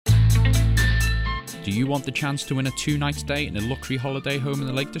Do you want the chance to win a 2-night stay in a luxury holiday home in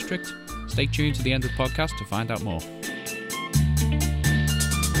the Lake District? Stay tuned to the end of the podcast to find out more.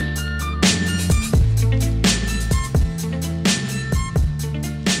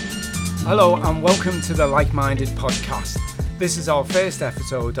 Hello and welcome to the Like-Minded Podcast. This is our first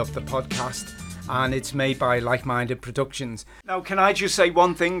episode of the podcast and it's made by Like-Minded Productions. Now, can I just say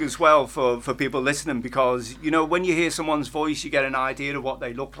one thing as well for people listening, because, you know, when you hear someone's voice, you get an idea of what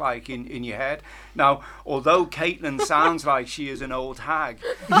they look like in your head. Now, although Caitlin sounds like she is an old hag,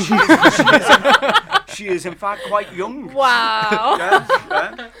 she is in fact quite young. Wow.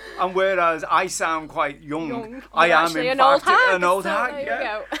 Yeah. And whereas I sound quite young I am in fact an old hag.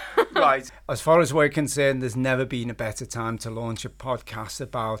 Yeah. Right. As far as we're concerned, there's never been a better time to launch a podcast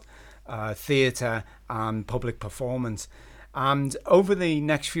about theatre and public performance. And over the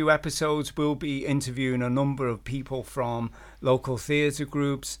next few episodes, we'll be interviewing a number of people from local theatre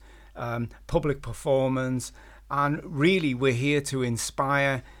groups, public performance, and really we're here to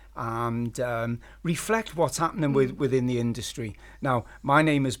inspire and reflect what's happening within the industry. Now, my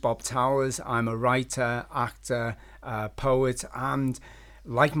name is Bob Towers. I'm a writer, actor, poet, and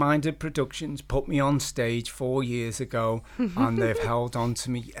Like-Minded Productions put me on stage 4 years ago and they've held on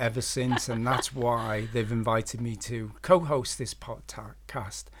to me ever since, and that's why they've invited me to co-host this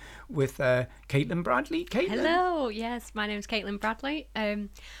podcast with Caitlin Bradley. Caitlin. Hello, yes, my name is Caitlin Bradley.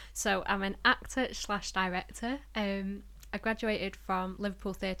 So I'm an actor / director. I graduated from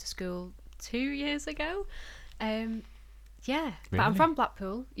Liverpool Theatre School 2 years ago. Really? But I'm from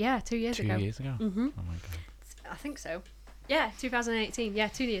Blackpool. Yeah, 2 years ago. 2 years ago? Mm-hmm. Oh my God. I think so. Yeah, 2018. Yeah,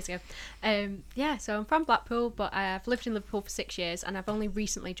 2 years ago. So I'm from Blackpool, but I've lived in Liverpool for 6 years, and I've only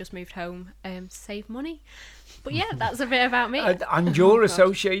recently just moved home to save money. But yeah, that's a bit about me. And your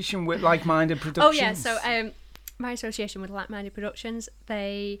association with Like-Minded Productions? Oh yeah, so my association with Like-Minded Productions,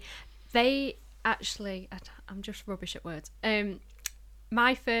 they actually, I'm just rubbish at words.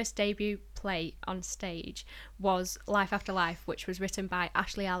 My first debut play on stage was Life After Life, which was written by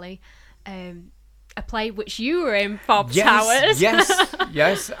Ashley Alley. A play which you were in, Bob Towers.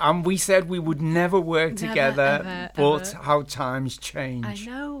 Yes. And we said we would never work together, but ever. How times change. I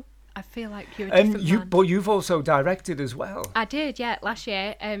know. I feel like you're a different man. But you've also directed as well. I did, yeah. Last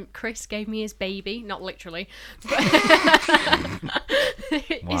year, Chris gave me his baby, not literally, but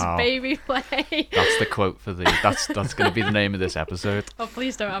his baby play. That's the quote for the. That's going to be the name of this episode. Oh,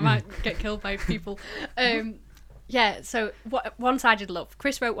 please don't! I might get killed by people. So One-Sided Love.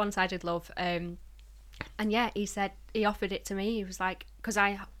 Chris wrote One-Sided Love. And yeah, he offered it to me. He was like, because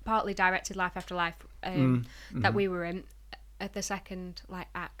I partly directed Life After Life that we were in at the second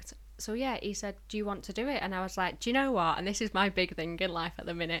act. So yeah, he said, do you want to do it? And I was like, do you know what? And this is my big thing in life at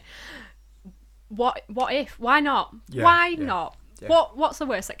the minute. What if? Why not? Why not? Yeah. What's the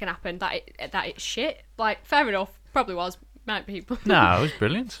worst that can happen? That it's shit? Fair enough. Probably was. Might be. No, it was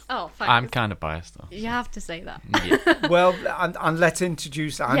brilliant. Oh, thanks. I'm kind of biased though. You have to say that. Yeah. Well, and let's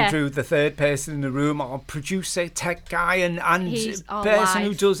introduce Andrew, the third person in the room, our producer, tech guy, and person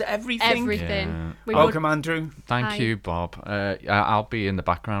who does everything. Yeah. Welcome, Andrew. Thank you, Bob. I'll be in the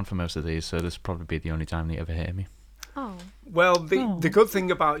background for most of these, so this will probably be the only time that you ever hear me. Oh. Well, the good thing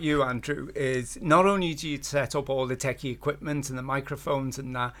about you, Andrew, is not only do you set up all the techie equipment and the microphones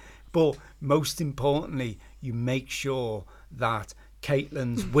and that, but most importantly, you make sure that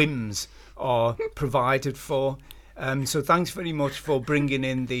Caitlin's whims are provided for. So thanks very much for bringing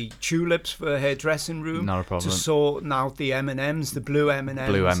in the tulips for her dressing room. Not a problem. To sort out the M&Ms, the blue M&Ms.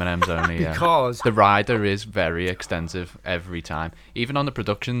 Blue M&Ms only, yeah. Because the rider is very extensive every time. Even on the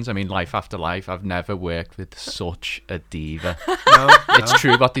productions, I mean, Life After Life, I've never worked with such a diva. It's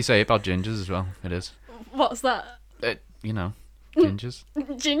true what they say about gingers as well. It is. What's that? Gingers.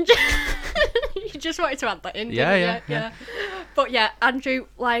 Ginger. You just wanted to add that in, didn't you? Yeah. But yeah, Andrew,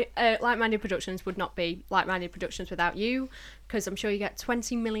 Like-Minded Productions would not be Like-Minded Productions without you, because I'm sure you get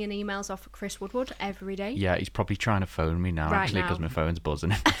 20 million emails off of Chris Woodward every day. Yeah, he's probably trying to phone me now, right actually, now. because my phone's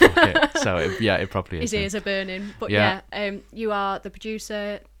buzzing. So, it probably is. His ears are burning. But yeah, you are the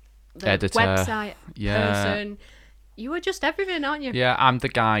producer, the editor, website person. You are just everything, aren't you? Yeah, I'm the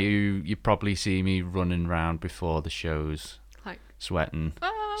guy who you probably see me running around before the shows, sweating,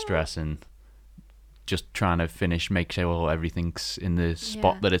 stressing, just trying to make sure everything's in the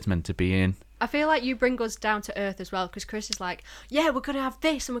spot that it's meant to be in. I feel like you bring us down to earth as well, because Chris is like, yeah, we're going to have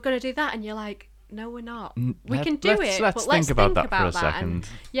this and we're going to do that, and you're like, no, we're not. We can do it, let's but think about that for a second.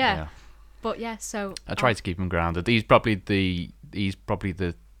 But yeah, so I try to keep him grounded. He's probably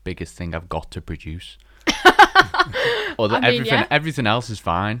the biggest thing I've got to produce. Everything else is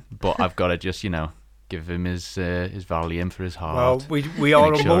fine, but I've got to just give him his Valium for his heart. Well, we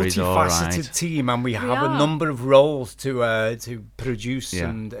are a multifaceted team, and we have a number of roles to produce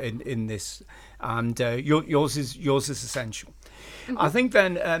and in this, and yours is essential. Mm-hmm. I think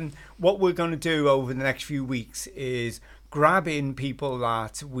then what we're going to do over the next few weeks is grab in people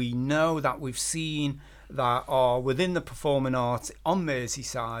that we know, that we've seen, that are within the performing arts on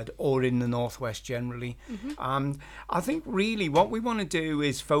Merseyside or in the Northwest generally. Mm-hmm. I think really what we want to do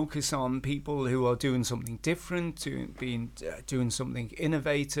is focus on people who are doing something different, doing something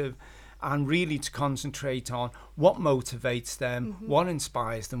innovative, and really to concentrate on what motivates them, mm-hmm. what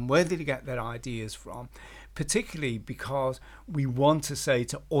inspires them, where they get their ideas from, particularly because we want to say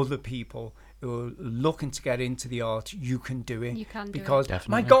to other people who are looking to get into the art, you can do it. You can do because, it.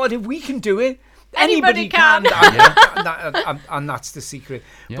 Definitely. My God, if we can do it, anybody can. And that's the secret.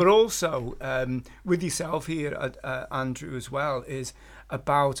 Yeah. But also, with yourself here, Andrew, as well, is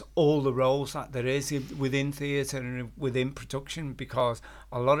about all the roles that there is within theatre and within production, because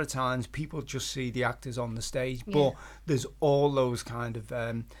a lot of times people just see the actors on the stage, but there's all those kind of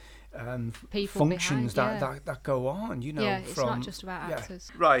functions behind, that go on, you know. Yeah, it's not just about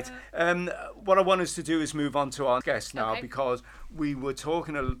actors. Right. What I want us to do is move on to our guest now, because we were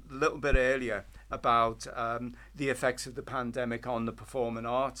talking a little bit earlier about the effects of the pandemic on the performing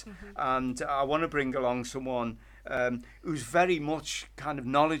arts, mm-hmm. and I want to bring along someone who's very much kind of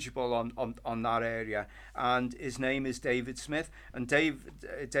knowledgeable on that area, and his name is David Smith, and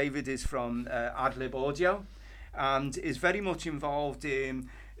David is from Adlib Audio, and is very much involved in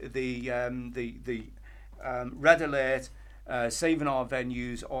the Red Alert, saving our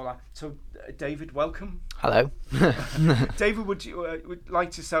venues, all that. So, David, welcome. Hello. David, would you would like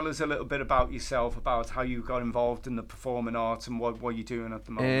to tell us a little bit about yourself, about how you got involved in the performing arts and what you're doing at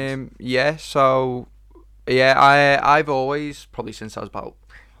the moment? I've always, probably since I was about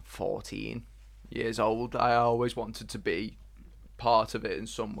 14 years old, I always wanted to be part of it in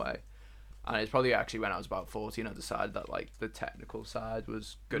some way. And it's probably actually when I was about 14 I decided that like the technical side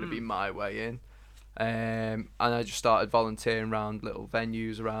was going to be my way in. And I just started volunteering around little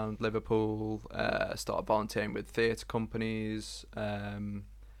venues around Liverpool, started volunteering with theatre companies.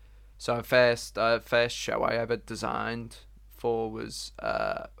 So first show I ever designed for was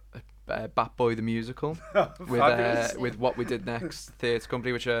Bat Boy the Musical with What We Did Next theatre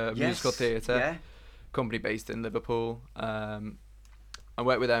company, which are a musical theatre company based in Liverpool. I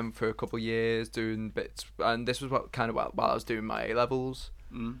worked with them for a couple of years doing bits, and this was while I was doing my A-levels.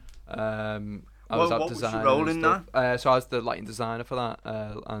 What was your role in that? So I was the lighting designer for that,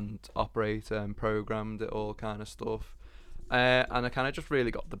 and operator and programmed it, all kind of stuff. And I kind of just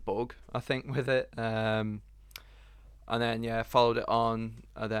really got the bug, I think, with it. And then followed it on.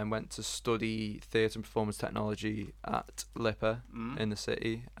 I then went to study theatre and performance technology at LIPA in the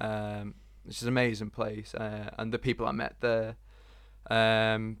city, which is an amazing place, and the people I met there.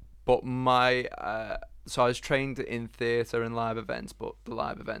 But so I was trained in theatre and live events, but the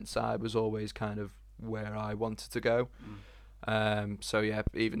live event side was always kind of where I wanted to go.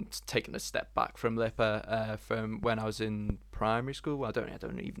 Even taking a step back from LIPA, from when I was in primary school, I don't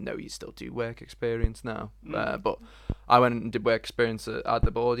even know you still do work experience now. But I went and did work experience at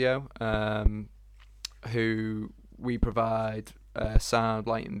Adlib Audio, who we provide sound,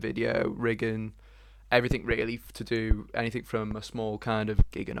 lighting, video, rigging, everything really to do anything from a small kind of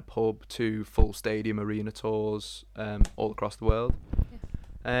gig in a pub to full stadium arena tours all across the world.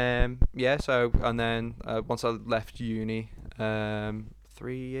 So and then once I left uni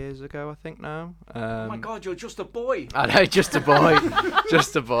 3 years ago, I think now. Oh my God, you're just a boy. I know, just a boy.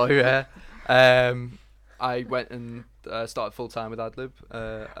 Just a boy, yeah. I went and started full-time with Adlib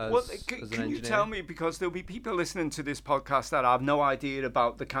as an engineer. Can you tell me, because there'll be people listening to this podcast that have no idea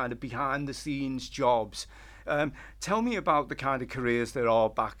about the kind of behind-the-scenes jobs. Tell me about the kind of careers that are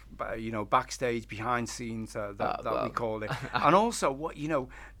backstage, behind scenes that we call it, and also what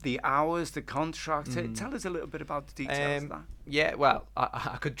the hours, the contract. Tell us a little bit about the details of that. Yeah, well,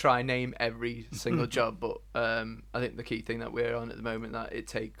 I could try and name every single job, but I think the key thing that we're on at the moment, that it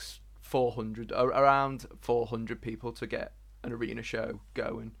takes around 400 people to get an arena show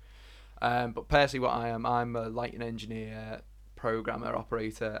going. But personally, what I'm a lighting engineer, programmer,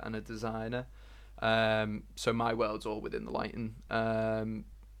 operator, and a designer. So my world's all within the lighting.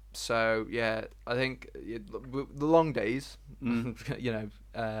 So yeah, I think the long days,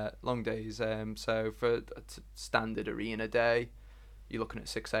 long days. So for a standard arena day, you're looking at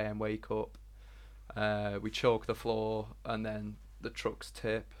 6 a.m. wake up. We chalk the floor and then the trucks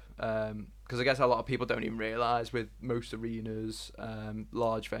tip. Because I guess a lot of people don't even realise with most arenas,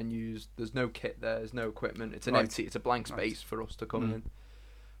 large venues, there's no kit there, there's no equipment. It's an empty, it's a blank space for us to come in.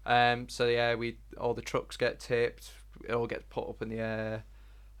 So yeah, all the trucks get tipped. It all gets put up in the air.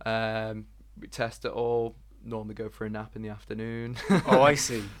 We test it all. Normally go for a nap in the afternoon. Oh, I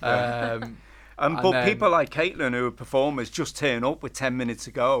see. Yeah. But then, people like Caitlin, who are performers, just turn up with 10 minutes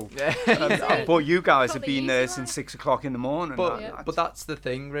to go. But you guys have been there since 6 o'clock in the morning. But that's the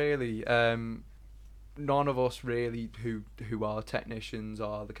thing, really. None of us really who are technicians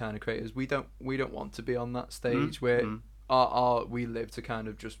are the kind of creators. We don't want to be on that stage where we live to kind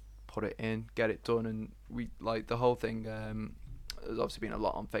of just put it in, get it done, and we like the whole thing. There's obviously been a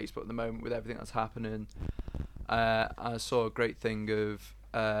lot on Facebook at the moment with everything that's happening. I saw a great thing of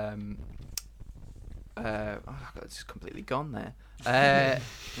it's completely gone there.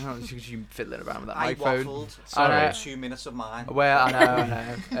 You fiddling around with that microphone. Waffled. Sorry, 2 minutes of mine. Well,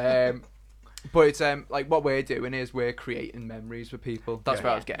 I know. But it's like what we're doing is we're creating memories with people. That's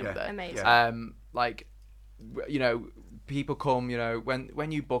where I was getting with it. Amazing. Like, you know, people come. You know,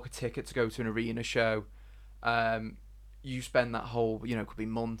 when you book a ticket to go to an arena show, you spend that whole, you know, could be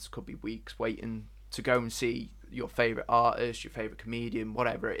months, could be weeks waiting to go and see your favorite artist, your favorite comedian,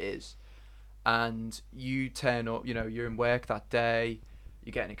 whatever it is. And you turn up, you know, you're in work that day,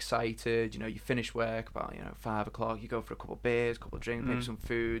 you're getting excited, you know, you finish work about, 5 o'clock, you go for a couple of beers, couple of drinks, maybe some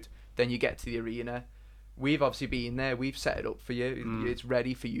food, then you get to the arena. We've obviously been there, we've set it up for you, it's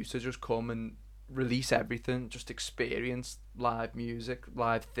ready for you to just come and release everything, just experience live music,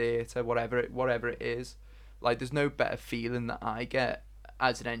 live theatre, whatever it is. Like, there's no better feeling that I get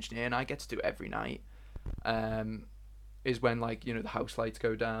as an engineer, and I get to do it every night, is when, like, you know, the house lights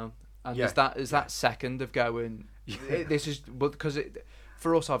go down. And there's that second of going, this is, but because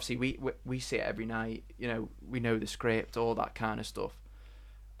for us, obviously, we see it every night, you know, we know the script, all that kind of stuff.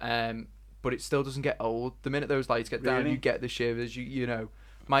 But it still doesn't get old. The minute those lights get down, you get the shivers, you know.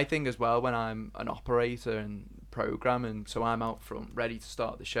 My thing as well, when I'm an operator and programming, so I'm out front, ready to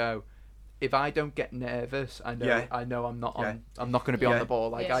start the show, if I don't get nervous, I know I'm not I'm not going to be on the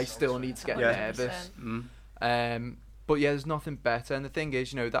ball. Like, I still need to get nervous. But yeah, there's nothing better. And the thing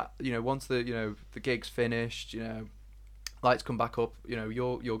is, once the gig's finished, lights come back up,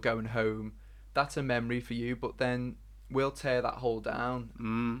 you're going home. That's a memory for you. But then we'll tear that hole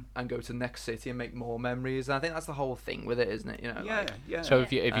down and go to the next city and make more memories. And I think that's the whole thing with it, isn't it? So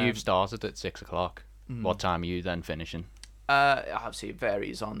if you've started at 6 o'clock, what time are you then finishing? Obviously it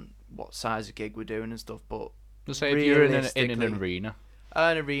varies on what size of gig we're doing and stuff. But say if you're in an arena,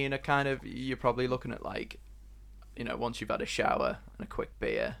 kind of, you're probably looking at, like, once you've had a shower and a quick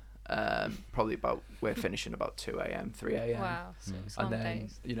beer, probably we're finishing about 2 a.m, 3 a.m. Wow, 6 long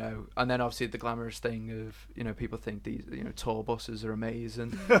days. And then obviously the glamorous thing of, people think these, tour buses are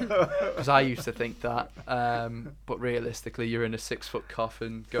amazing, because I used to think that, but realistically you're in a 6-foot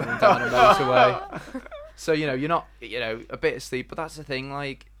coffin going down a motorway. So, you're not, a bit of sleep, but that's the thing,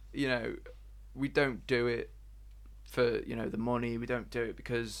 like, we don't do it for, the money. We don't do it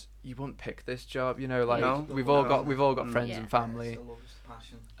because you wouldn't pick this job, like, we've all got friends and family.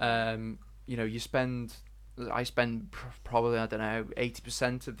 I spend probably, I don't know,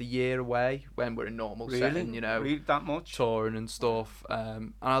 80% of the year away when we're in normal setting, Really that much? Touring and stuff,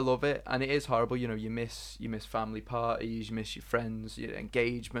 and I love it. And it is horrible, you miss family parties, you miss your friends, your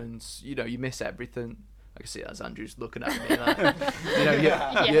engagements, you miss everything. I can see that as Andrew's looking at me. Like,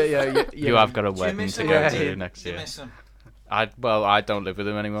 you have got a wedding to go to next year. Do you miss him? I don't live with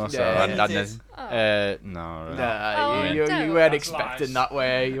him anymore, so no. You weren't expecting that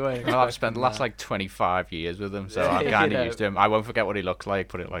way. Well, I've spent the last 25 years with him, so I'm kind of used to him. I won't forget what he looks like,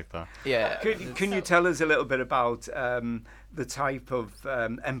 put it like that. Yeah. Can you tell us a little bit about the type of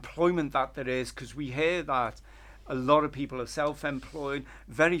employment that there is? Because we hear that a lot of people are self-employed.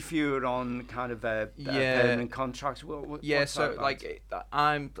 Very few are on kind of permanent contracts. So like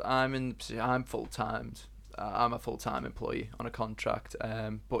I'm full-time. I'm a full-time employee on a contract,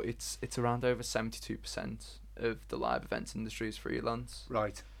 but it's around over 72% of the live events industry is freelance.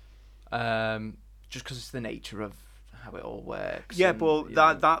 Right. Just because it's the nature of how it all works. Yeah, but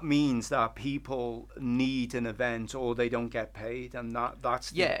that means that people need an event or they don't get paid, and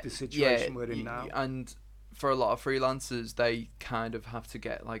that's the situation we're in now. And for a lot of freelancers, they kind of have to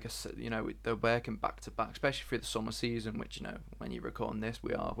get like they're working back to back, especially through the summer season, which, when you're recording this,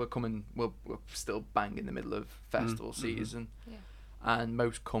 we're still bang in the middle of festival season. Yeah. And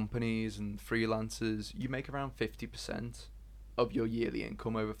most companies and freelancers, you make around 50% of your yearly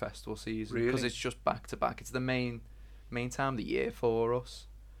income over festival season, because it's just back to back. It's the main time of the year for us,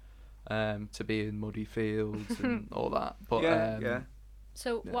 to be in muddy fields and all that. But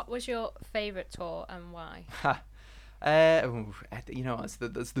So what was your favourite tour and why? That's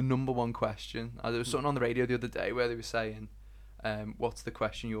the number one question. There was something on the radio the other day where they were saying, what's the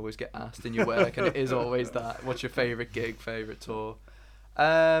question you always get asked in your work? And it is always that. What's your favourite gig, favourite tour?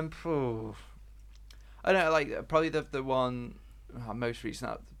 I don't know, like probably the one most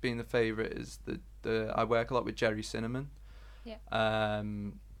recent being the favourite is the I work a lot with Jerry Cinnamon. Yeah.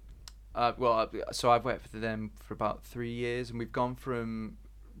 So I've worked with them for about 3 years, and we've gone from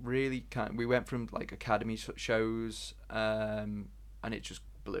we went from like academy shows, and it just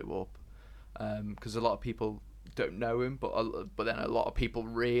blew up, because a lot of people don't know him, but then a lot of people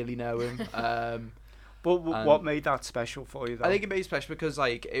really know him. But what made that special for you, though? I think it made it special because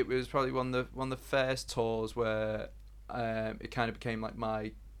like it was probably one of the first tours where it kind of became like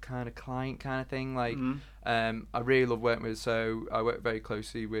my kind of client kind of thing. Like I really love working with. So I work very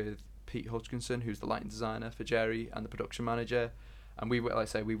closely with Pete Hutchinson, who's the lighting designer for Jerry and the production manager, and we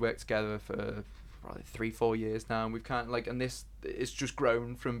worked together for probably 3-4 years now, and we've kind of like, and it's just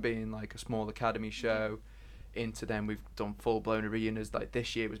grown from being like a small academy show into then we've done full-blown arenas. Like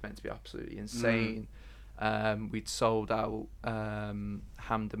this year was meant to be absolutely insane. We'd sold out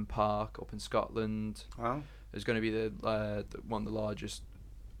Hampden Park up in Scotland. Wow. It's going to be the one of the largest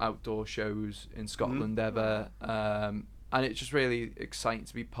outdoor shows in Scotland ever, and it's just really exciting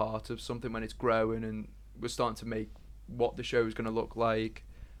to be part of something when it's growing, and we're starting to make what the show is going to look like,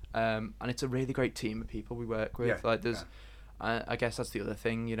 and it's a really great team of people we work with. I guess that's the other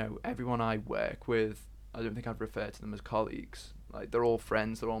thing, you know, everyone I work with, I don't think I'd refer to them as colleagues. Like they're all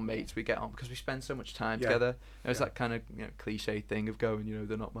friends, they're all mates. We get on because we spend so much time together. You know, it's that kind of, you know, cliche thing of going, you know,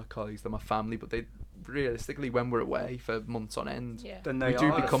 they're not my colleagues, they're my family. But they realistically, when we're away for months on end, then we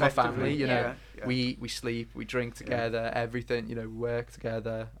do become a family. You know, Yeah. we sleep, we drink together, everything. You know, we work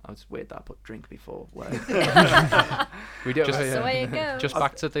together. I was weird that I put drink before work. We do. So there you go. Just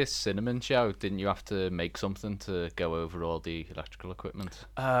back to this Cinnamon show. Didn't you have to make something to go over all the electrical equipment?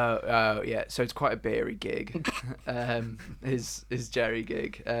 Oh yeah. So it's quite a beery gig. His Jerry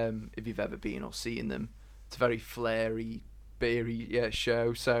gig. If you've ever been or seen them, it's a very flary, beery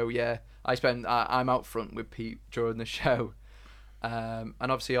show. So yeah, I'm out front with Pete during the show, and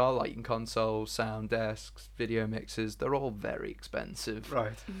obviously our lighting consoles, sound desks, video mixers, they're all very expensive.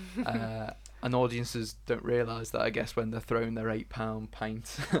 Right. And audiences don't realise that, I guess, when they're throwing their £8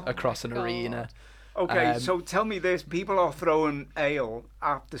 pint across an arena. Okay, so tell me this: people are throwing ale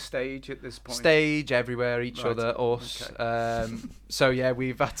at the stage at this point. Stage everywhere, each Right. other, us. Okay. So yeah,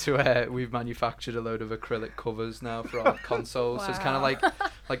 we've had to we've manufactured a load of acrylic covers now for our consoles. So it's kind of like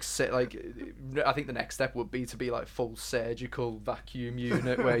I think the next step would be to be like full surgical vacuum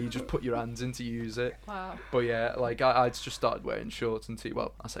unit where you just put your hands in to use it. Wow. But yeah, like I just started wearing shorts and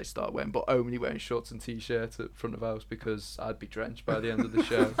but only wearing shorts and t-shirts at front of house because I'd be drenched by the end of the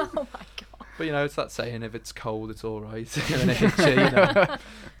show. Oh my god. But you know, it's that saying, if it's cold, it's all right. And it hits you, you know.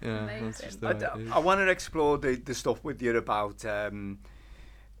 Yeah, that's just the way it is. I want to explore the stuff with you about the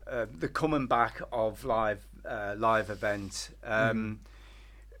coming back of live events.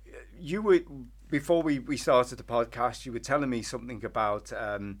 You were, before we started the podcast, you were telling me something about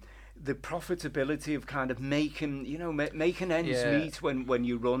the profitability of kind of making ends meet when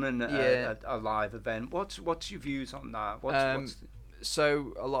you're running a live event. What's your views on that?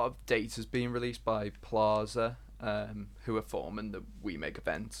 So a lot of data's being released by Plaza, who are forming the We Make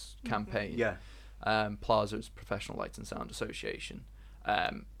Events campaign. Plaza is Professional Light and Sound Association,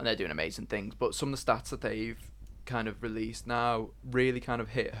 and they're doing amazing things. But some of the stats that they've kind of released now really kind of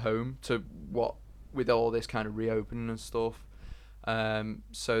hit home to what, with all this kind of reopening and stuff.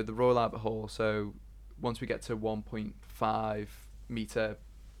 So the Royal Albert Hall, so once we get to 1.5 metre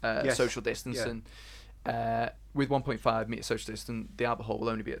social distancing, with 1.5 metre social distance, the Albert Hall will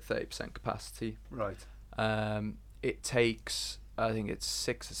only be at 30% capacity. Right. It takes, I think it's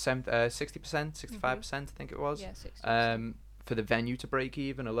 60%, 65%, I think it was. Yeah, 60%. For the venue to break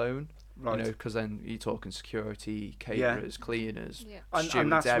even alone. Right. You know, because then you're talking security, caterers, cleaners,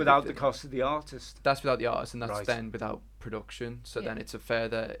 and that's without the cost of the artist. That's without the artist, and that's then without production. So then it's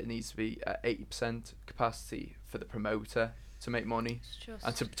it needs to be at 80% capacity for the promoter to make money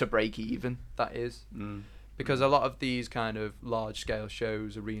and to break even. That is because a lot of these kind of large scale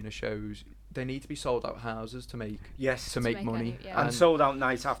shows, arena shows, they need to be sold out houses to make make money, and sold out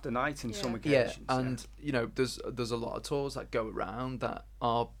night after night in some occasions. And you know, there's a lot of tours that go around that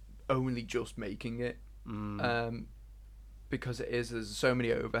are only just making it, because there's so many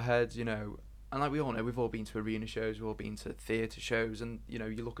overheads, you know, and like we all know, we've all been to arena shows, we've all been to theatre shows, and you know,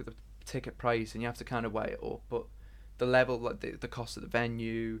 you look at the ticket price and you have to kind of weigh it up, but the level, like the cost of the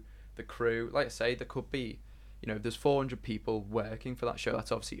venue, the crew, like I say, there could be, you know, there's 400 people working for that show.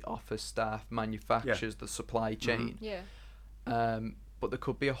 That's obviously office staff, manufacturers, the supply chain. But there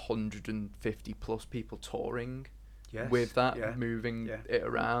could be 150 plus people touring. with that, moving it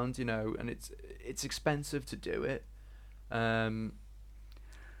around, you know, and it's expensive to do it. But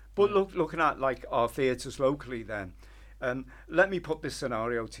looking at like our theatres locally, then, let me put this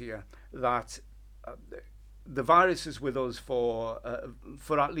scenario to you that the virus is with us for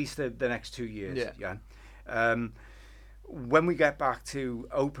at least the next 2 years. When we get back to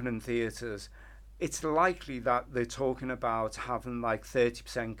opening theatres, it's likely that they're talking about having like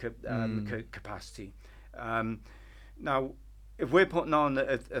 30% capacity. Now, if we're putting on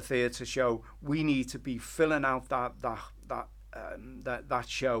a theatre show, we need to be filling out that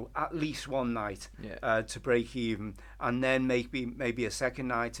show at least one night to break even, and then maybe a second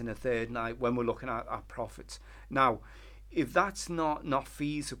night and a third night when we're looking at our profits. Now, if that's not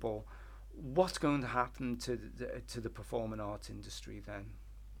feasible, what's going to happen to the performing arts industry then?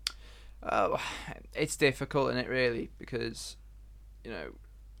 It's difficult, isn't it, really, because, you know,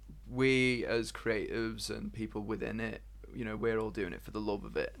 we as creatives and people within it, you know, we're all doing it for the love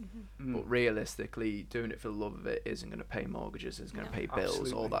of it. But realistically, doing it for the love of it isn't going to pay mortgages, isn't going to pay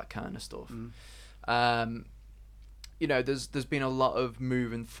bills, all that kind of stuff. You know, there's been a lot of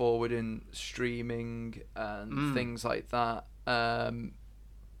moving forward in streaming and things like that.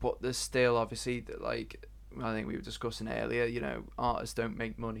 But there's still, obviously, like I think we were discussing earlier, you know, artists don't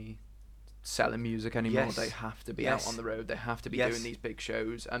make money selling music anymore. They have to be out on the road. They have to be doing these big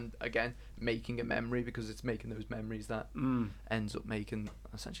shows, and again, making a memory, because it's making those memories that ends up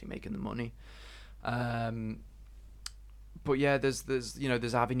essentially making the money. But yeah, there's you know,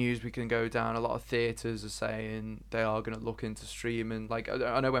 there's avenues we can go down. A lot of theatres are saying they are going to look into streaming. Like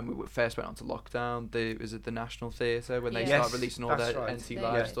I know when we first went on to lockdown, was it the National Theatre when they started releasing all their NT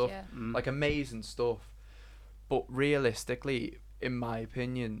Live stuff, like amazing stuff. But realistically, in my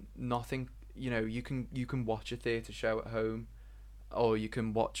opinion, nothing. You know, you can watch a theatre show at home, or you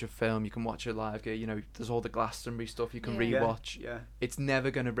can watch a film, you can watch a live gig. You know, there's all the Glastonbury stuff you can rewatch. It's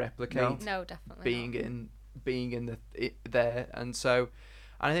never going to replicate. No, definitely being in there. And so,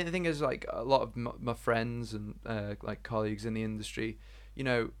 and I think the thing is, like, a lot of my friends and like colleagues in the industry, you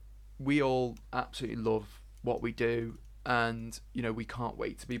know, we all absolutely love what we do, and you know, we can't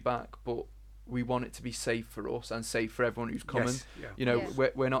wait to be back, but we want it to be safe for us and safe for everyone who's coming. You know,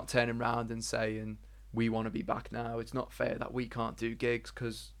 we're not turning around and saying we want to be back now. It's not fair that we can't do gigs,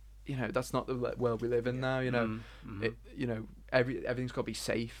 because, you know, that's not the world we live in now. You know, you know, everything's got to be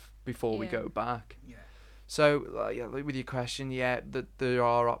safe before we go back. So with your question, there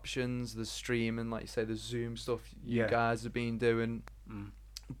are options. There's streaming, like you say, there's Zoom stuff you guys have been doing.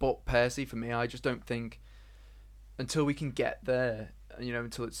 But personally, for me, I just don't think until we can get there, you know,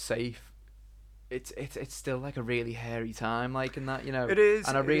 until it's safe, it's still like a really hairy time, like, in that, you know. It is.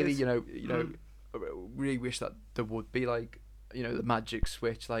 And I really, you know, really wish that there would be, like, you know, the magic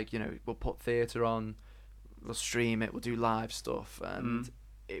switch, like, you know, we'll put theatre on, we'll stream it, we'll do live stuff, and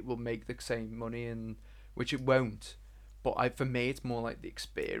it will make the same money, and which it won't. But for me, it's more like the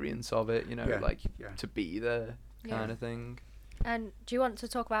experience of it, you know, to be there kind of thing. And do you want to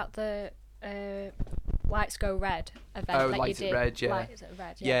talk about the Lights Go Red event that you did? Red,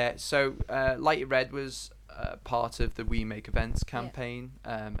 yeah. So Light It Red was part of the We Make Events campaign,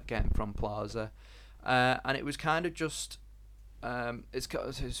 again from Plaza, and it was kind of just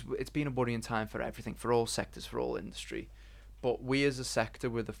it's been a worrying time for everything, for all sectors, for all industry, but we as a sector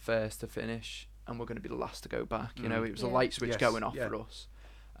were the first to finish, and we're going to be the last to go back. You know, it was a light switch going off for us.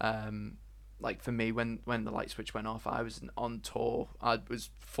 Like for me, when the light switch went off, I was on tour. I was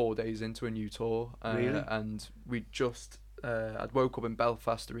 4 days into a new tour, and we just I'd woke up in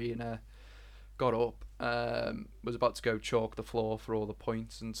Belfast Arena, got up, was about to go chalk the floor for all the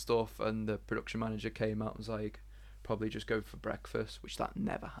points and stuff, and the production manager came out and was like, probably just go for breakfast, which that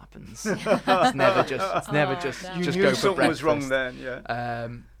never happens. It's never just You just knew go for something breakfast. was wrong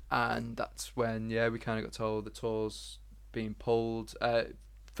then, and that's when we kind of got told the tour's being pulled,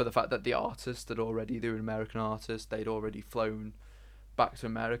 for the fact that the artist they were an American artist, they'd already flown back to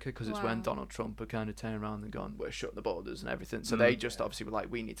America, because it's when Donald Trump had kind of turned around and gone, we're shutting the borders and everything, so they just obviously were like,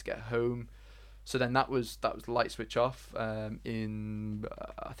 we need to get home. So then that was the light switch off in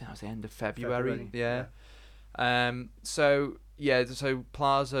I think that was the end of February. So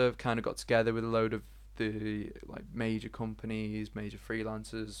Plaza kind of got together with a load of the like major companies, major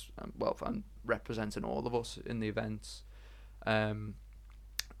freelancers, and representing all of us in the events, to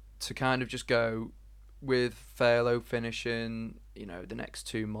kind of just go with Furlough finishing, you know, the next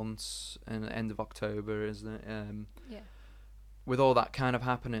 2 months and the end of October, isn't it? With all that kind of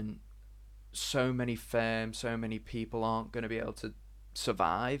happening, so many firms, so many people aren't going to be able to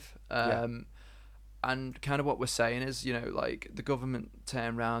survive. And kind of what we're saying is, you know, like the government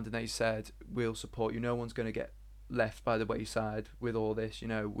turned around and they said, we'll support you. No one's going to get left by the wayside with all this. You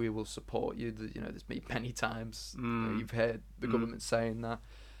know, we will support you. You know, there's been many times you've heard the government saying that.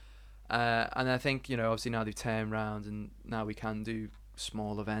 And I think, you know, obviously now they've turned around and now we can do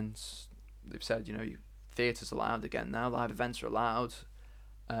small events. They've said, you know, theatre's allowed again now, live events are allowed.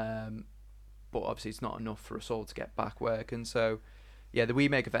 But obviously it's not enough for us all to get back working. So, yeah, the We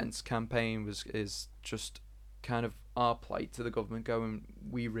Make Events campaign is just kind of our plight to the government, going,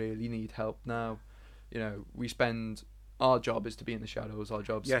 we really need help now. You know, our job is to be in the shadows, our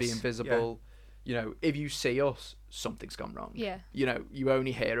job is to be invisible. You know, if you see us, something's gone wrong. Yeah. You know, you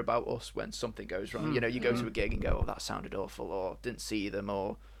only hear about us when something goes wrong. You know, you go to a gig and go, oh, that sounded awful, or didn't see them,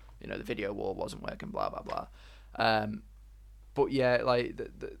 or, you know, the video wall wasn't working, blah, blah, blah. But yeah, like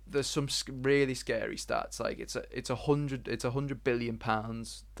there's some really scary stats. Like it's £100 billion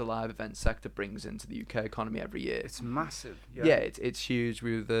the live event sector brings into the UK economy every year. It's massive. Yeah, it's huge.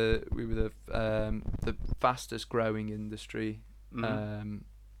 We were the fastest growing industry in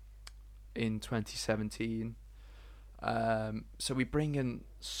 2017. So we bring in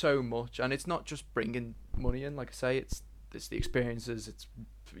so much, and it's not just bringing money in. Like I say, it's the experiences. It's,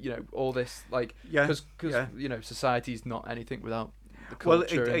 you know, all this, like, because you know, society's not anything without the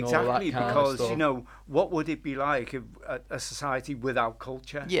culture. Well, and all that kind because of stuff. You know, what would it be like if a society without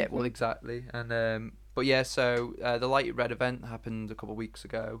culture? Yeah, well, exactly. And but yeah, so the Light Red event happened a couple of weeks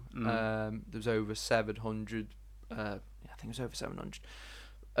ago. There was over 700. I think it was over 700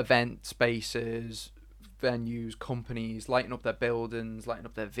 event spaces, venues, companies lighting up their buildings, lighting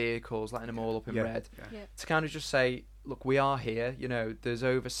up their vehicles, lighting them all up in red. To kind of just say, look, we are here. You know, there's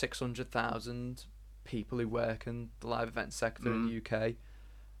over 600,000 people who work in the live event sector in the UK,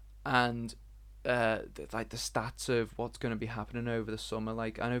 and like the stats of what's going to be happening over the summer.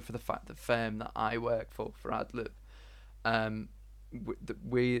 Like, I know for the fact the firm that I work for AdLib,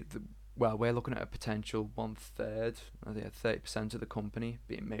 we're looking at a potential 1/3, I think 30% of the company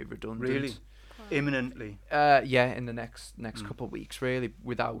being made redundant. Really? Imminently? Yeah, in the next couple of weeks, really,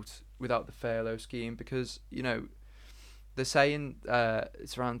 without the furlough scheme, because, you know, they're saying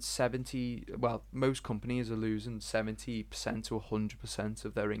it's around 70. Well, most companies are losing 70% to 100%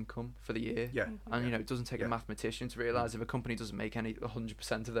 of their income for the year. Yeah. And you know, it doesn't take a mathematician to realise if a company doesn't make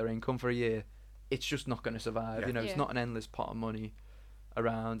 100% of their income for a year, it's just not going to survive. You know, it's not an endless pot of money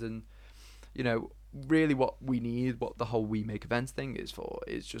around. And you know, really what we need, what the whole We Make Events thing is for,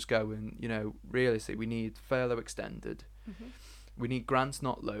 is just going, you know, realistically, we need furlough extended. We need grants,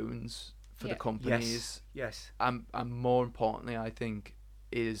 not loans, for the companies. Yes. And more importantly, I think,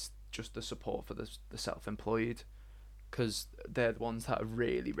 is just the support for the self-employed, because they're the ones that are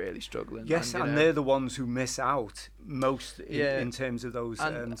really, really struggling. Yes, and they're the ones who miss out most in terms of those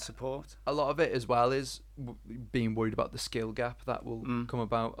support. A lot of it as well is being worried about the skill gap that will come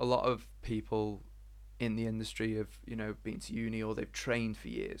about. A lot of people in the industry have, you know, been to uni or they've trained for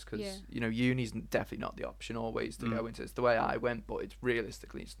years, because you know, uni's definitely not the option always to go into. It's the way I went, but it's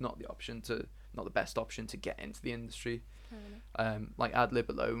realistically, it's not the best option to get into the industry. Like AdLib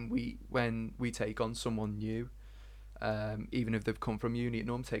alone, when we take on someone new, even if they've come from uni, it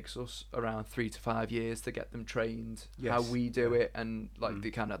normally takes us around 3 to 5 years to get them trained how we do it, and like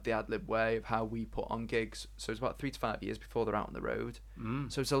the kind of the AdLib way of how we put on gigs. So it's about 3 to 5 years before they're out on the road.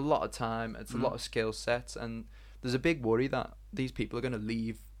 So it's a lot of time, it's a lot of skill sets, and there's a big worry that these people are going to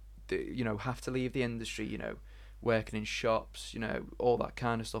leave have to leave the industry, you know, working in shops, you know, all that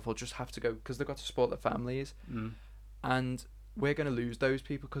kind of stuff, or just have to go because they've got to support their families. And we're going to lose those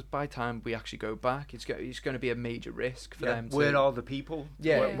people, because by the time we actually go back, it's going to be a major risk for them. Where are the people?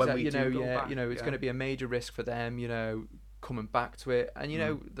 When we do go back, you know, it's going to be a major risk for them, you know, coming back to it. And you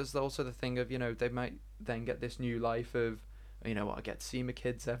know, there's also the thing of, you know, they might then get this new life of, you know what, I get to see my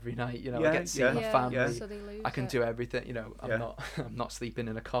kids every night, you know, I get to see my family. So I can do everything, you know. I'm not sleeping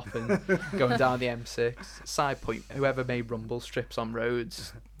in a coffin going down the M6. Side point, whoever made rumble strips on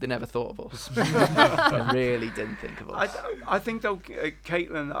roads, they never thought of us. They really didn't think of us. I think though,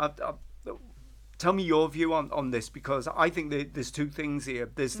 Caitlin, tell me your view on this, because I think there's two things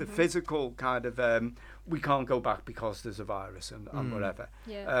here. There's the physical kind of we can't go back because there's a virus and whatever.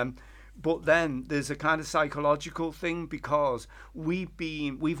 But then there's a kind of psychological thing, because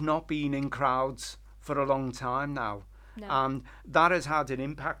we've not been in crowds for a long time now. And that has had an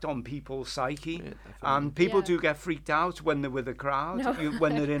impact on people's psyche. And people do get freaked out when they're with a crowd,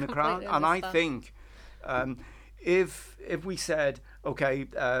 when they're in a crowd. And I think if we said, okay,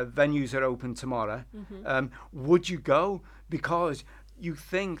 venues are open tomorrow, would you go? Because you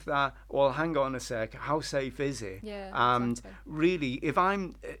think that, well, hang on a sec, how safe is it? And really, if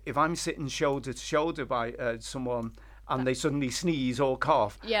I'm sitting shoulder to shoulder by someone, and they suddenly sneeze or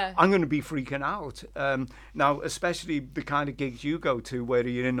cough, I'm going to be freaking out. Now, especially the kind of gigs you go to where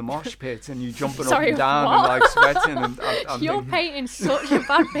you're in the mosh pit and you're jumping up and down and like sweating. And you're painting such a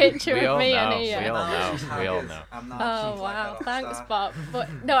bad picture of me, Ania. We all know. Oh, wow. Thanks, Bob. But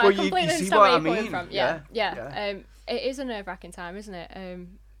no, I completely understand where you're coming from. Yeah. It is a nerve-wracking time, isn't it?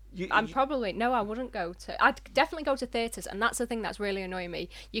 I wouldn't go to... I'd definitely go to theatres, and that's the thing that's really annoying me.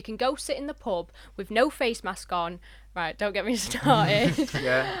 You can go sit in the pub with no face mask on, right, don't get me started,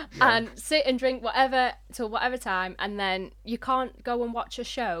 and sit and drink whatever till whatever time, and then you can't go and watch a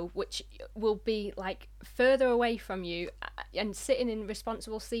show which will be like further away from you and sitting in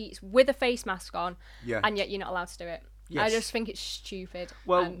responsible seats with a face mask on, and yet you're not allowed to do it. Yes. I just think it's stupid.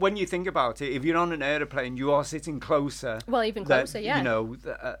 Well, when you think about it, if you're on an airplane, you are sitting closer. Well, even closer, You know,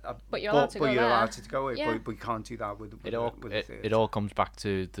 but you're allowed to go there. But you're allowed to go, but we can't do that with it all comes back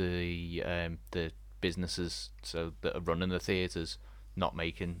to the businesses that are running the theatres not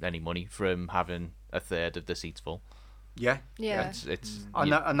making any money from having a third of the seats full. Yeah. It's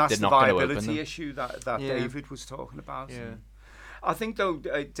and that's the viability issue that David was talking about. Yeah. I think though,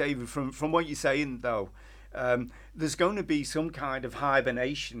 David, from what you're saying though. There's going to be some kind of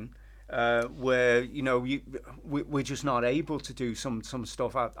hibernation where we're just not able to do some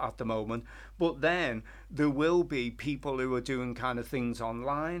stuff at the moment. But then there will be people who are doing kind of things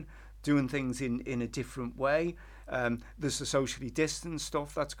online, doing things in a different way. There's the socially distanced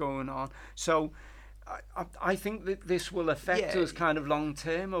stuff that's going on. So I think that this will affect us kind of long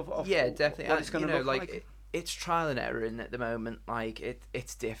term of definitely. What it's going to look like. It's trial and error at the moment. Like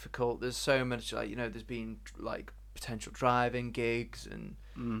it's difficult. There's so much there's been like potential driving gigs and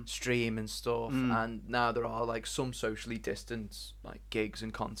stream and stuff, and now there are like some socially distanced like gigs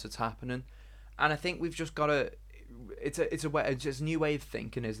and concerts happening, and I think we've just got to. It's a new way of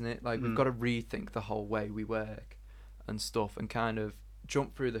thinking, isn't it? Like we've got to rethink the whole way we work and stuff, and kind of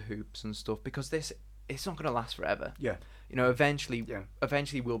jump through the hoops and stuff, because it's not going to last forever. Yeah. Eventually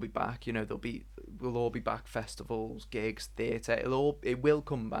we'll be back. We'll all be back. Festivals, gigs, theatre. It will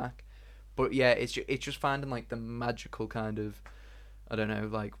come back. But yeah, it's just finding like the magical kind of, I don't know,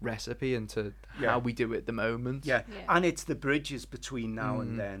 like recipe into how we do it at the moment. Yeah. And it's the bridges between now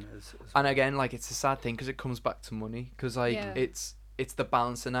and then. And again, like it's a sad thing because it comes back to money. Because like it's the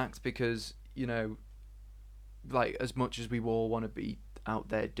balancing act, because like as much as we all want to be out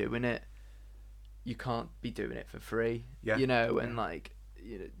there doing it, you can't be doing it for free, and like,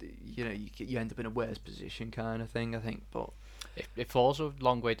 you end up in a worse position kind of thing, I think. But it falls a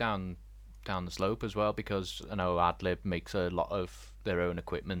long way down the slope as well, because I know Adlib makes a lot of their own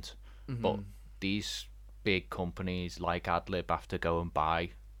equipment, but these big companies like Adlib have to go and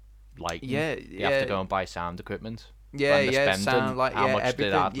buy, like, they have to go and buy sound equipment. Sound, like, how much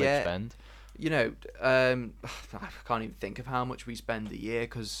did Adlib spend? I can't even think of how much we spend a year,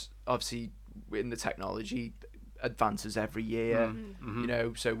 because obviously in the technology advances every year,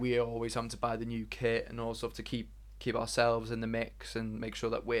 so we always have to buy the new kit and all stuff to keep ourselves in the mix and make sure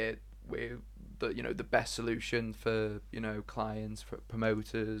that we're the best solution for clients, for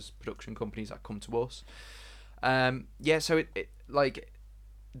promoters, production companies that come to us. So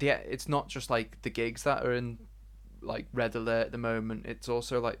it's not just like the gigs that are in like red alert at the moment, it's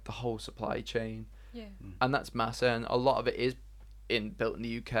also like the whole supply chain, and that's massive, and a lot of it is built in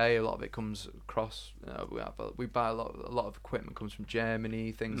the UK. A lot of it comes across. We buy a lot of equipment comes from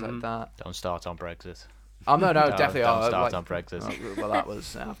Germany, things like that. Don't start on Brexit. No, definitely. Don't start on Brexit. Well, that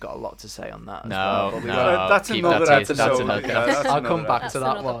was. I've got a lot to say on that. That's another episode. I'll come back to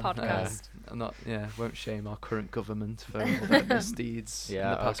that one. Podcast. I'm not. Won't shame our current government for all their misdeeds in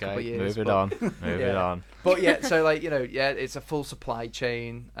the past couple of years. Move it on. But so like it's a full supply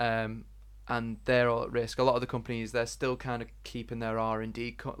chain. And they're all at risk. A lot of the companies, they're still kind of keeping their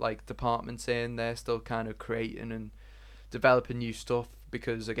R&D departments in. They're still kind of creating and developing new stuff,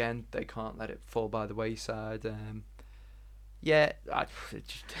 because again, they can't let it fall by the wayside.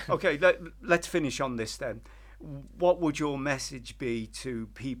 Okay, let's finish on this then. What would your message be to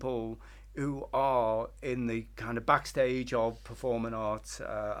people who are in the kind of backstage of performing arts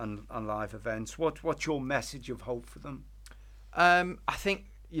and live events? What's your message of hope for them? I think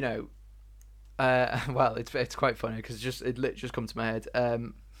well, it's quite funny because it literally just come to my head.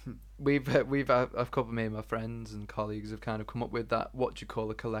 I've couple of me and my friends and colleagues have kind of come up with that, what do you call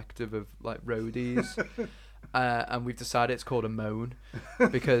a collective of like roadies, and we've decided it's called a moan,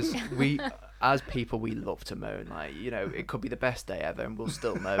 because we, as people, we love to moan. Like, it could be the best day ever and we'll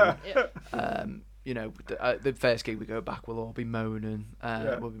still moan. The first gig we go back, we'll all be moaning.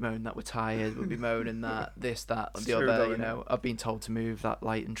 We'll be moaning that we're tired. We'll be moaning that this, that, and the other. I've been told to move that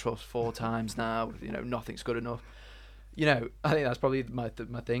light and truss 4 times now. Nothing's good enough. you know, I think that's probably my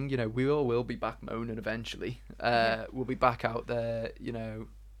thing. You know, we all will be back moaning eventually. We'll be back out there, you know,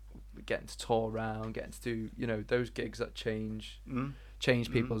 getting to tour around, getting to do, you know, those gigs that change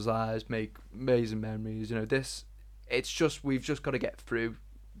people's lives, make amazing memories. You know, it's just, we've just got to get through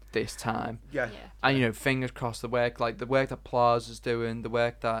this time. And, you know, fingers crossed, the work that Plaza's doing, the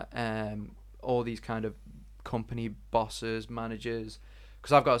work that all these kind of company bosses, managers,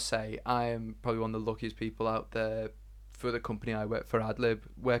 because I've got to say, I am probably one of the luckiest people out there for the company I work for, Adlib,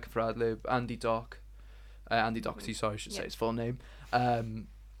 working for Adlib. Andy Doherty, sorry, I should say his full name,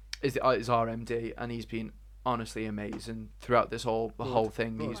 is our MD, and he's been honestly amazing throughout this whole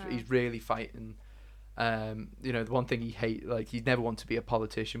thing. He's really fighting. You know, the one thing he'd never want to be a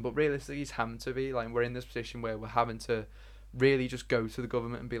politician, but realistically he's having to be. Like, we're in this position where we're having to really just go to the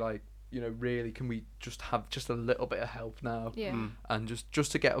government and be like, you know, really, can we just have just a little bit of help now? And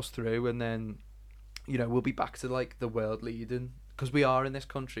just to get us through, and then, you know, we'll be back to like the world leading, because we are in this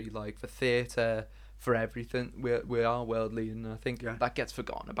country, like, for theatre, for everything, we are world leading, and I think that gets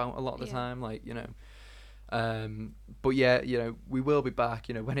forgotten about a lot of the time, like, you know. But yeah, you know, we will be back.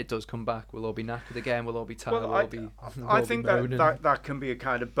 You know, when it does come back, we'll all be knackered again. We'll all be tired. I think that can be a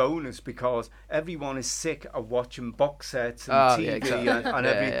kind of bonus, because everyone is sick of watching box sets and TV and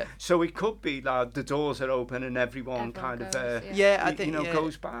everything. So it could be that the doors are open and everyone kind of I think,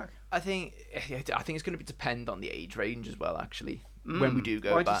 goes back. I think it's going to depend on the age range as well. Actually, when we do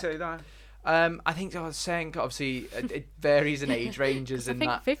go back. Why'd you say that? I think I was saying, obviously, it varies in age ranges. I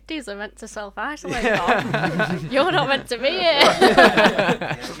think 50s are meant to self-isolate. You're not meant to be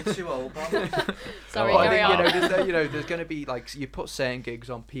here. You're too old, Bob. Sorry, carry on. You know, there's going to be, like, you put certain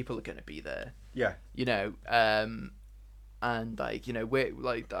gigs on, people are going to be there. Yeah. You know, and, like, you know,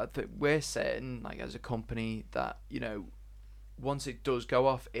 we're certain, like, as a company, that, you know, once it does go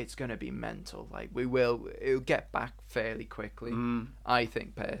off, it's going to be mental. Like, it'll get back fairly quickly, I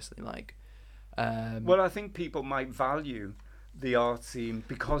think, personally, like. Well, I think people might value the art scene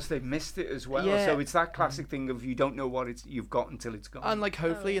because they've missed it as well. So it's that classic thing of, you don't know what you've got until it's gone. And, like,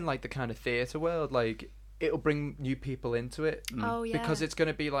 hopefully in, like, the kind of theatre world, like, it'll bring new people into it. Because it's going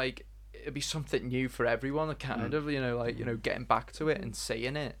to be, like, it'll be something new for everyone, kind of, you know, like, you know, getting back to it and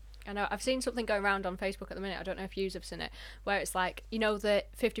seeing it. I know, I've seen something going around on Facebook at the minute, I don't know if you've seen it, where it's like, you know, the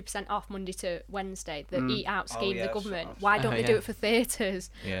 50% off Monday to Wednesday, the Eat Out scheme, the government, why don't they do it for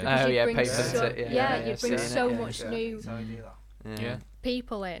theatres? Pay for it, you bring so much new Yeah.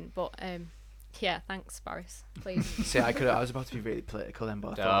 people in, but thanks, Boris. Please. See, I was about to be really political then,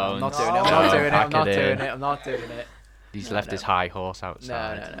 but I'm not doing it. He's left his high horse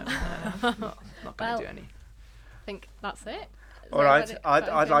outside. No. Not going to do any. I think that's it. All right,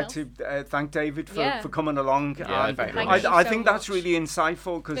 I'd like to thank David for coming along. Yeah, I think that's really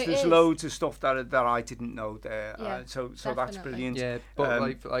insightful, because there's loads of stuff that I didn't know there. So that's brilliant. Yeah, but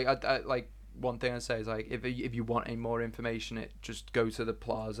like one thing I'd say is, like, if you want any more information, just go to the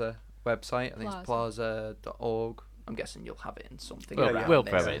Plaza website. I think it's plaza.org. I'm guessing you'll have it in something. We'll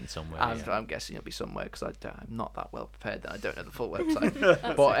throw it in somewhere. I'm guessing it'll be somewhere, because I'm not that well prepared. I don't know the full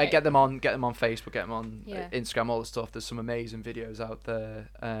website. But get them on Facebook, get them on Instagram, all the stuff. There's some amazing videos out there.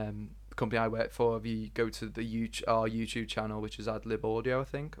 The company I work for, if you go to our YouTube channel, which is Adlib Audio, I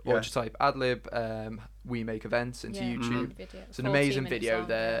think, or just type Adlib, we make events into YouTube. It's an amazing video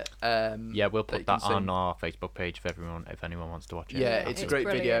there. We'll put that on our Facebook page if anyone wants to watch it. Yeah, it's a great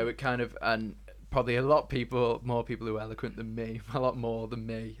video. It kind of, and probably a lot of more people who are eloquent than me, a lot more than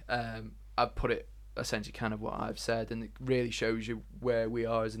me. I've put it essentially kind of what I've said, and it really shows you where we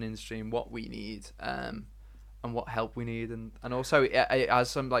are as an industry and what we need, and what help we need, and also it has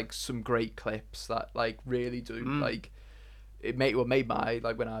some great clips that, like, really do like it made my,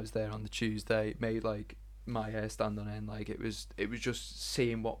 like, when I was there on the Tuesday, it made, like, my hair stand on end. Like, it was just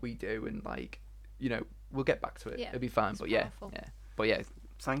seeing what we do, and, like, you know, we'll get back to it. It'll be fine. But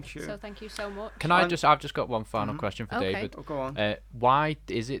thank you. So thank you so much. Can I I've just got one final question for David. Oh, go on. Why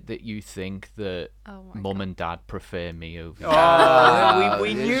is it that you think that Mum and Dad prefer me over you?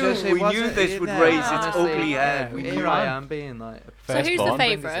 We knew this would raise its ugly head. Here I am being like... So who's the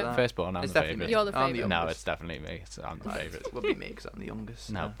favourite? Firstborn, I'm the favourite. You're the favourite. No, it's definitely me. I'm the favourite. It would be me, because I'm the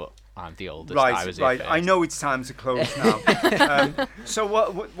youngest. No, but I'm the oldest. Right. I know it's time to close now. So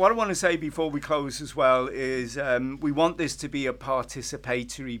what I want to say before we close as well is we want this to be a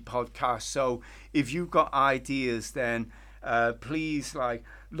participatory podcast. So if you've got ideas, then please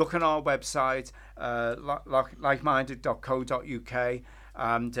look on our website, likeminded.co.uk,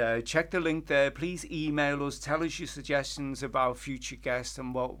 And check the link there. Please email us. Tell us your suggestions about future guests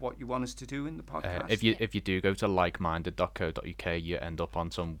and what you want us to do in the podcast. If you do go to likeminded.co.uk, you end up on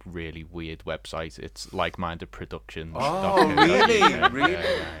some really weird website. It's Like-Minded Productions. Oh, really? Really?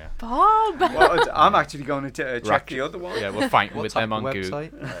 Yeah. Bob! Well, I'm actually going to check the other one. Yeah, we're fighting with them on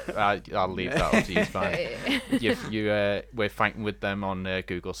website? Google. I'll leave that up to you. Fine. We're fighting with them on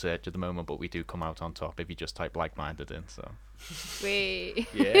Google search at the moment, but we do come out on top if you just type Like-Minded in. So.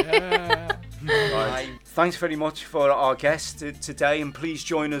 Yeah. Right. Thanks very much for our guest today, and please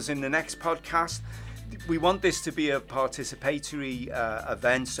join us in the next podcast. We want this to be a participatory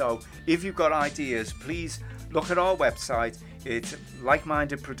event, so if you've got ideas, please look at our website. It's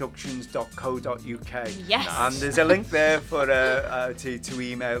likemindedproductions.co.uk. Yes. And there's a link there for to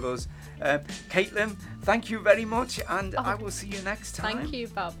email us. Caitlin, thank you very much, and I will see you next time. Thank you,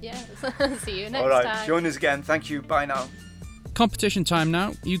 Bob. Yes. See you next All right, time. join us again. Thank you. Bye now. Competition time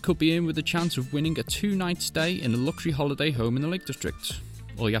now. You could be in with a chance of winning a 2-night stay in a luxury holiday home in the Lake District.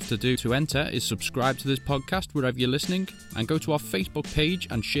 All you have to do to enter is subscribe to this podcast wherever you're listening and go to our Facebook page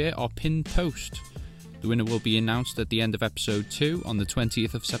and share our pinned post. The winner will be announced at the end of episode 2 on the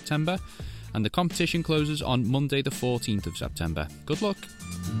 20th of September, and the competition closes on Monday the 14th of September. Good luck.